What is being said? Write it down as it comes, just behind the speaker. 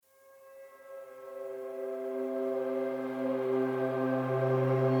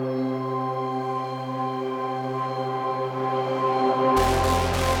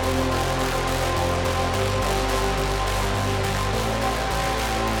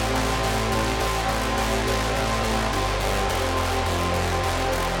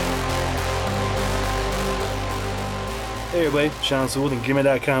Hey everybody, Sean Sewell and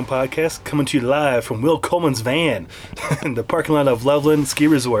Gimme.com podcast coming to you live from Will Coleman's van in the parking lot of Loveland Ski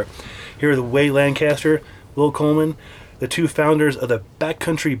Resort. Here with Wade Lancaster, Will Coleman, the two founders of the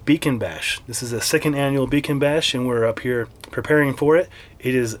Backcountry Beacon Bash. This is the second annual Beacon Bash and we're up here preparing for it.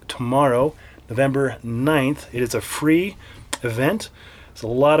 It is tomorrow, November 9th. It is a free event. It's a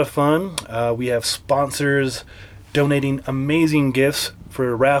lot of fun. We have sponsors donating amazing gifts for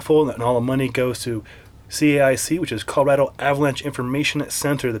a raffle, and all the money goes to CAIC, which is Colorado Avalanche Information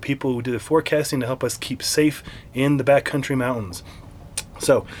Center, the people who do the forecasting to help us keep safe in the backcountry mountains.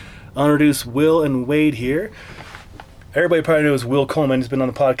 So, I'll introduce Will and Wade here. Everybody probably knows Will Coleman. He's been on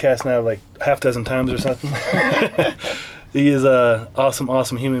the podcast now like half a dozen times or something. He is an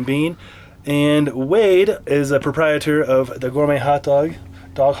awesome human being. And Wade is a proprietor of the Gourmet Hot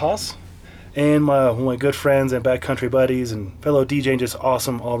Dog House, and one of my good friends and backcountry buddies and fellow DJ, and just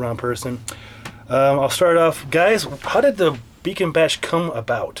awesome all-around person. I'll start off, guys. How did the Beacon Bash come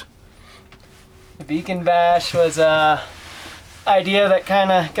about? The Beacon Bash was an idea that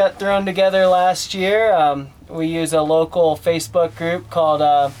kind of got thrown together last year. We use a local Facebook group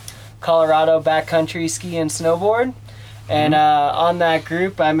called Colorado Backcountry Ski and Snowboard. And on that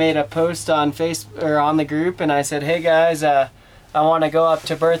group, I made a post on on the group, and I said, "Hey guys, I want to go up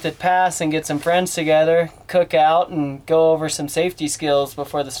to Berthoud Pass and get some friends together, cook out, and go over some safety skills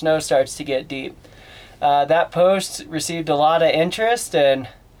before the snow starts to get deep." That post received a lot of interest, and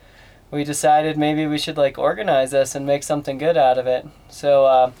we decided maybe we should organize this and make something good out of it.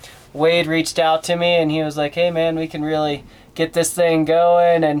 So Wade reached out to me, and he was like, "Hey man, we can really get this thing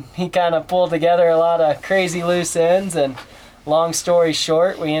going," and he kind of pulled together a lot of crazy loose ends, and long story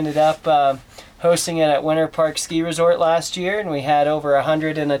short, we ended up hosting it at Winter Park Ski Resort last year, and we had over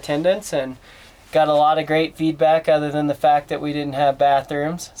 100 in attendance and got a lot of great feedback other than the fact that we didn't have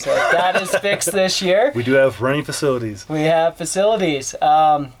bathrooms. So that is fixed this year. We do have running facilities. We have facilities.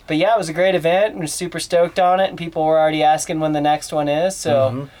 But yeah, it was a great event. We're super stoked on it, and people were already asking when the next one is.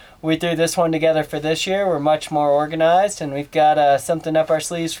 So we threw this one together for this year. We're much more organized, and we've got something up our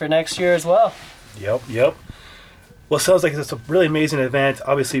sleeves for next year as well. Yep. Well, it sounds like it's a really amazing event.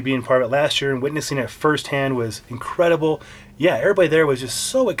 Obviously, being part of it last year and witnessing it firsthand was incredible. Yeah, everybody there was just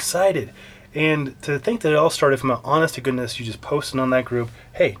so excited. And to think that it all started from an honest to goodness, you just posted on that group,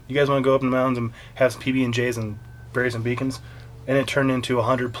 "Hey, you guys want to go up in the mountains and have some PB&Js and berries and beacons?" And it turned into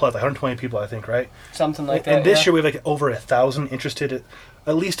 100 plus, 120 people, I think, right? Something like that. And this year we have over 1,000 interested,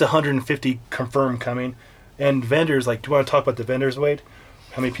 at least 150 confirmed coming. And vendors, do you want to talk about the vendors, Wade?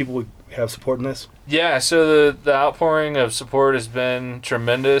 How many people we have supporting this? Yeah, so the outpouring of support has been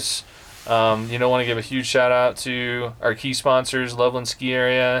tremendous. Want to give a huge shout out to our key sponsors, Loveland Ski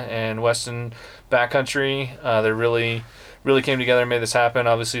Area and Weston Backcountry. They really came together and made this happen.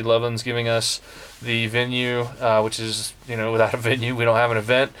 Obviously, Loveland's giving us the venue, which is, without a venue, we don't have an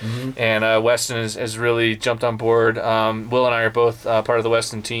event. And Weston has really jumped on board. Will and I are both part of the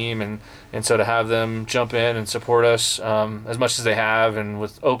Weston team, and so to have them jump in and support us as much as they have and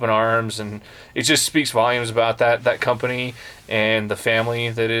with open arms, and it just speaks volumes about that company and the family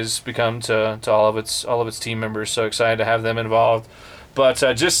that has become to all of its team members. So excited to have them involved. But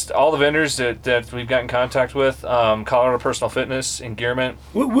just all the vendors that we've got in contact with, Colorado Personal Fitness and Gearment.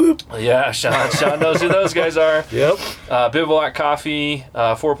 Whoop, whoop. Yeah, Sean knows who those guys are. Yep. Bivouac Coffee,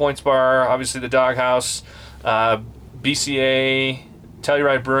 4 Points Bar, obviously the Doghouse, BCA,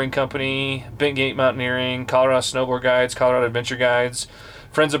 Telluride Brewing Company, Bent Gate Mountaineering, Colorado Snowboard Guides, Colorado Adventure Guides,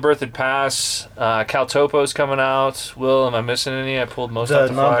 Friends of Berthoud Pass, Cal Topo's coming out. Will, am I missing any? I pulled most off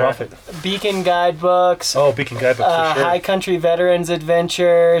the flyer. Nonprofit. Beacon Guidebooks. Oh, Beacon Guidebooks, for sure. High Country Veterans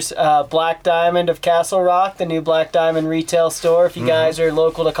Adventures, Black Diamond of Castle Rock, the new Black Diamond retail store. If you guys are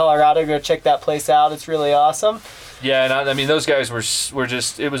local to Colorado, go check that place out. It's really awesome. Yeah, and I mean, those guys were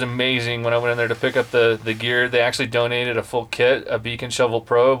just, it was amazing when I went in there to pick up the gear. They actually donated a full kit, a Beacon Shovel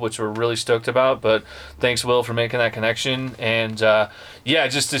Probe, which we're really stoked about, but thanks, Will, for making that connection. And yeah,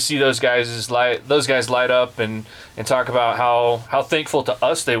 just to see those guys light up and talk about how thankful to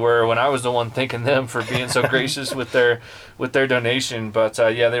us they were when I was the one thanking them for being so gracious with their donation. But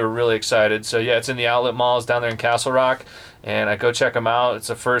yeah, they were really excited. So yeah, it's in the outlet malls down there in Castle Rock. And go check them out. It's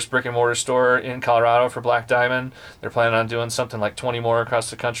the first brick and mortar store in Colorado for Black Diamond. They're planning on doing something like 20 more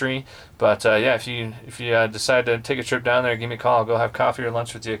across the country. But yeah, if you decide to take a trip down there, give me a call. I'll go have coffee or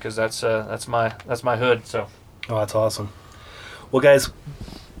lunch with you, because that's my hood. So. Oh, that's awesome. Well, guys,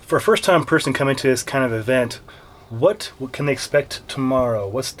 for a first-time person coming to this kind of event, what can they expect tomorrow?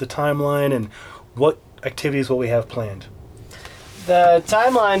 What's the timeline, and what activities will we have planned? The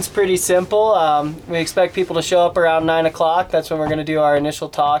timeline's pretty simple. We expect people to show up around 9 o'clock. That's when we're going to do our initial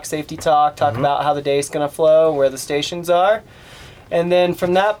talk, safety talk, talk about how the day's going to flow, where the stations are. And then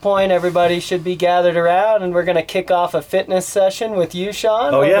from that point, everybody should be gathered around, and we're going to kick off a fitness session with you,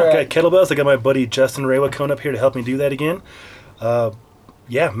 Sean. Oh, yeah, got kettlebells. I got my buddy Justin Raywa coming up here to help me do that again.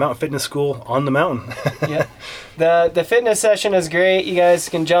 Mountain Fitness School on the mountain. Yeah. The fitness session is great. You guys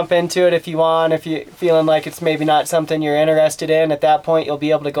can jump into it if you want. If you're feeling like it's maybe not something you're interested in, at that point, you'll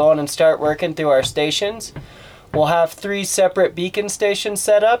be able to go in and start working through our stations. We'll have 3 separate beacon stations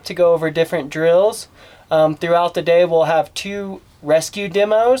set up to go over different drills. Throughout the day, we'll have 2 rescue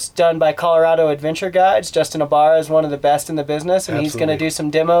demos done by Colorado Adventure Guides. Justin Ibarra is one of the best in the business, and he's going to do some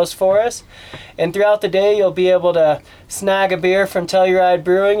demos for us. And throughout the day, you'll be able to snag a beer from Telluride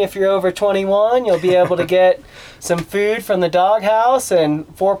Brewing if you're over 21. You'll be able to get some food from the Doghouse and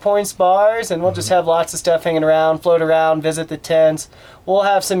 4 Points bars, and we'll just have lots of stuff hanging around, float around, visit the tents. We'll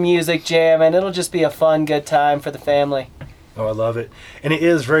have some music jam, and it'll just be a fun, good time for the family. Oh, I love it. And it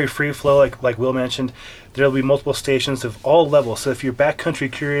is very free flow, like Will mentioned. There'll be multiple stations of all levels. So if you're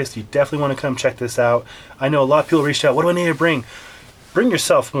backcountry curious, you definitely want to come check this out. I know a lot of people reached out, what do I need to bring? Bring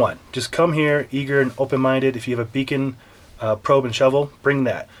yourself one. Just come here, eager and open-minded. If you have a beacon, probe, and shovel, bring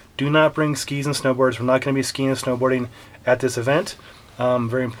that. Do not bring skis and snowboards. We're not going to be skiing and snowboarding at this event.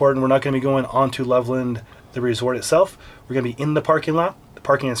 Very important. We're not going to be going onto Loveland, the resort itself. We're going to be in the parking lot. The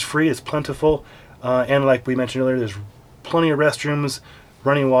parking is free. It's plentiful. And like we mentioned earlier, there's plenty of restrooms,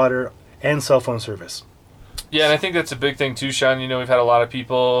 running water, and cell phone service. Yeah, and I think that's a big thing too, Sean. You know, we've had a lot of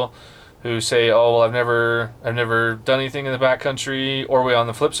people who say, "Oh, well, I've never done anything in the backcountry." Or we on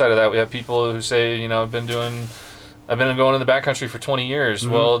the flip side of that, we have people who say, "You know, I've been going in the backcountry for 20 years."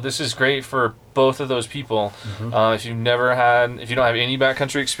 Mm-hmm. Well, this is great for both of those people. Mm-hmm. If you don't have any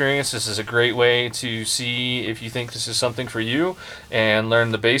backcountry experience, this is a great way to see if you think this is something for you and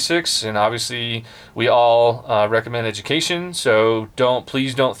learn the basics. And obviously, we all recommend education. So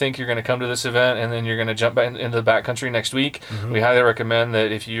please don't think you're going to come to this event and then you're going to jump back into the backcountry next week. Mm-hmm. We highly recommend that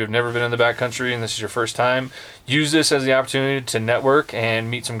if you have never been in the backcountry and this is your first time, use this as the opportunity to network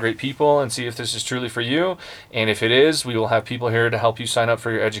and meet some great people and see if this is truly for you. And if it is, we will have people here to help you sign up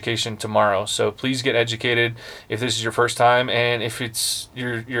for your education tomorrow. So please get educated if this is your first time, and if it's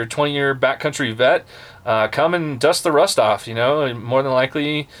your 20-year backcountry vet, come and dust the rust off. You know, more than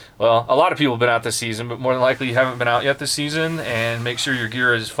likely, well, a lot of people have been out this season, but more than likely you haven't been out yet this season, and make sure your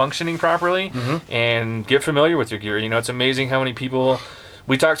gear is functioning properly and get familiar with your gear. You know, it's amazing how many people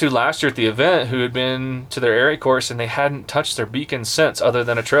we talked to last year at the event who had been to their area course and they hadn't touched their beacon since other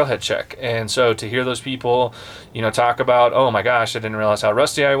than a trailhead check. And so to hear those people, you know, talk about, oh my gosh, I didn't realize how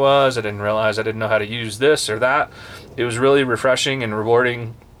rusty I was. I didn't realize I didn't know how to use this or that. It was really refreshing and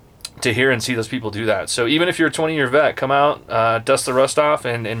rewarding to hear and see those people do that. So even if you're a 20-year vet, come out, dust the rust off,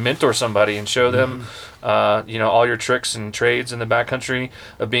 and mentor somebody and show them, you know, all your tricks and trades in the backcountry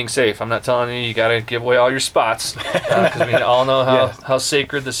of being safe. I'm not telling you got to give away all your spots because we all know how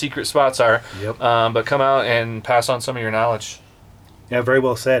sacred the secret spots are. Yep. But come out and pass on some of your knowledge. Yeah, very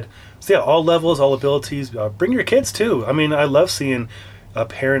well said. So yeah, all levels, all abilities. Bring your kids too. I mean, I love seeing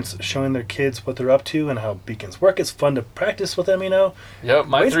parents showing their kids what they're up to and how beacons work. It's fun to practice with them, you know. Yep,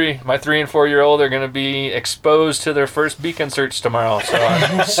 my 3 and 4 year old are going to be exposed to their first beacon search tomorrow, so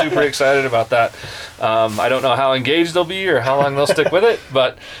I'm super excited about that. I don't know how engaged they'll be or how long they'll stick with it,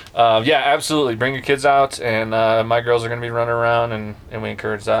 but yeah, absolutely, bring your kids out, and my girls are going to be running around, and we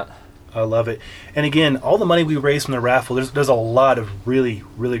encourage that. I love it. And again, all the money we raise from the raffle, there's a lot of really,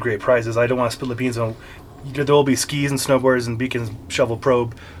 really great prizes. I don't want to spill the beans on. There will be skis and snowboards and beacons, shovel,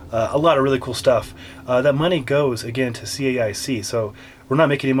 probe, a lot of really cool stuff. That money goes, again, to CAIC. So we're not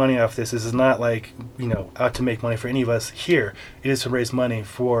making any money off this. This is not like, you know, out to make money for any of us here. It is to raise money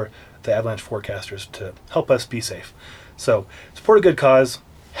for the avalanche forecasters to help us be safe. So support a good cause.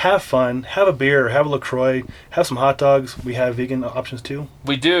 Have fun. Have a beer. Have a LaCroix. Have some hot dogs. We have vegan options too.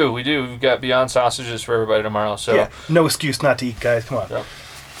 We do. We've got Beyond sausages for everybody tomorrow. So yeah, no excuse not to eat, guys. Come on. Yep.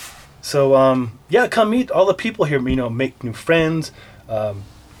 So, yeah, come meet all the people here, you know, make new friends, and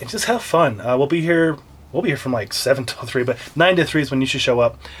just have fun. We'll be here from like 7 till 3, but 9 to 3 is when you should show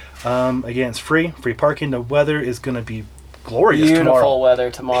up. Again, it's free parking. The weather is going to be glorious tomorrow. Beautiful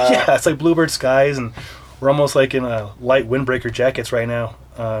weather tomorrow. Yeah, it's like bluebird skies, and we're almost like in light windbreaker jackets right now.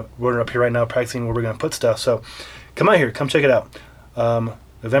 We're up here right now practicing where we're going to put stuff. So come out here. Come check it out.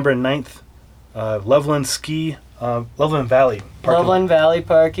 November 9th, Loveland Valley parking. Loveland Valley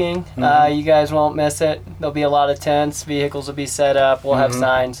parking. You guys won't miss it. There'll be a lot of tents. Vehicles will be set up. We'll have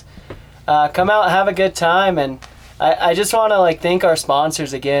signs. Come out and have a good time. And I just want to thank our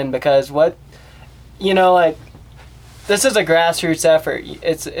sponsors again, because the this is a grassroots effort.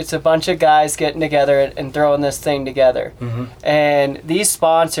 It's a bunch of guys getting together and throwing this thing together. And these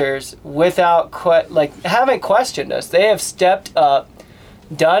sponsors, without haven't questioned us. They have stepped up,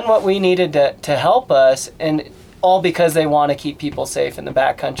 done what we needed to help us, and all because they want to keep people safe in the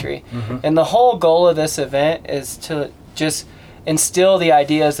backcountry. And the whole goal of this event is to just instill the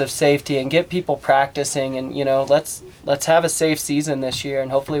ideas of safety and get people practicing, and let's have a safe season this year, and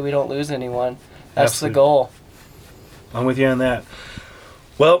hopefully we don't lose anyone. That's Absolutely. the goal. I'm with you on that.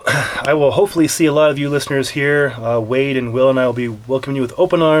 Well, I will hopefully see a lot of you listeners here. Wade and Will and I will be welcoming you with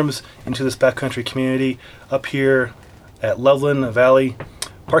open arms into this backcountry community up here at Loveland Valley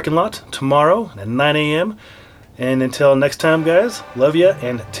parking lot tomorrow at 9 a.m. And until next time, guys, love ya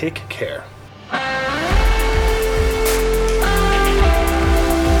and take care.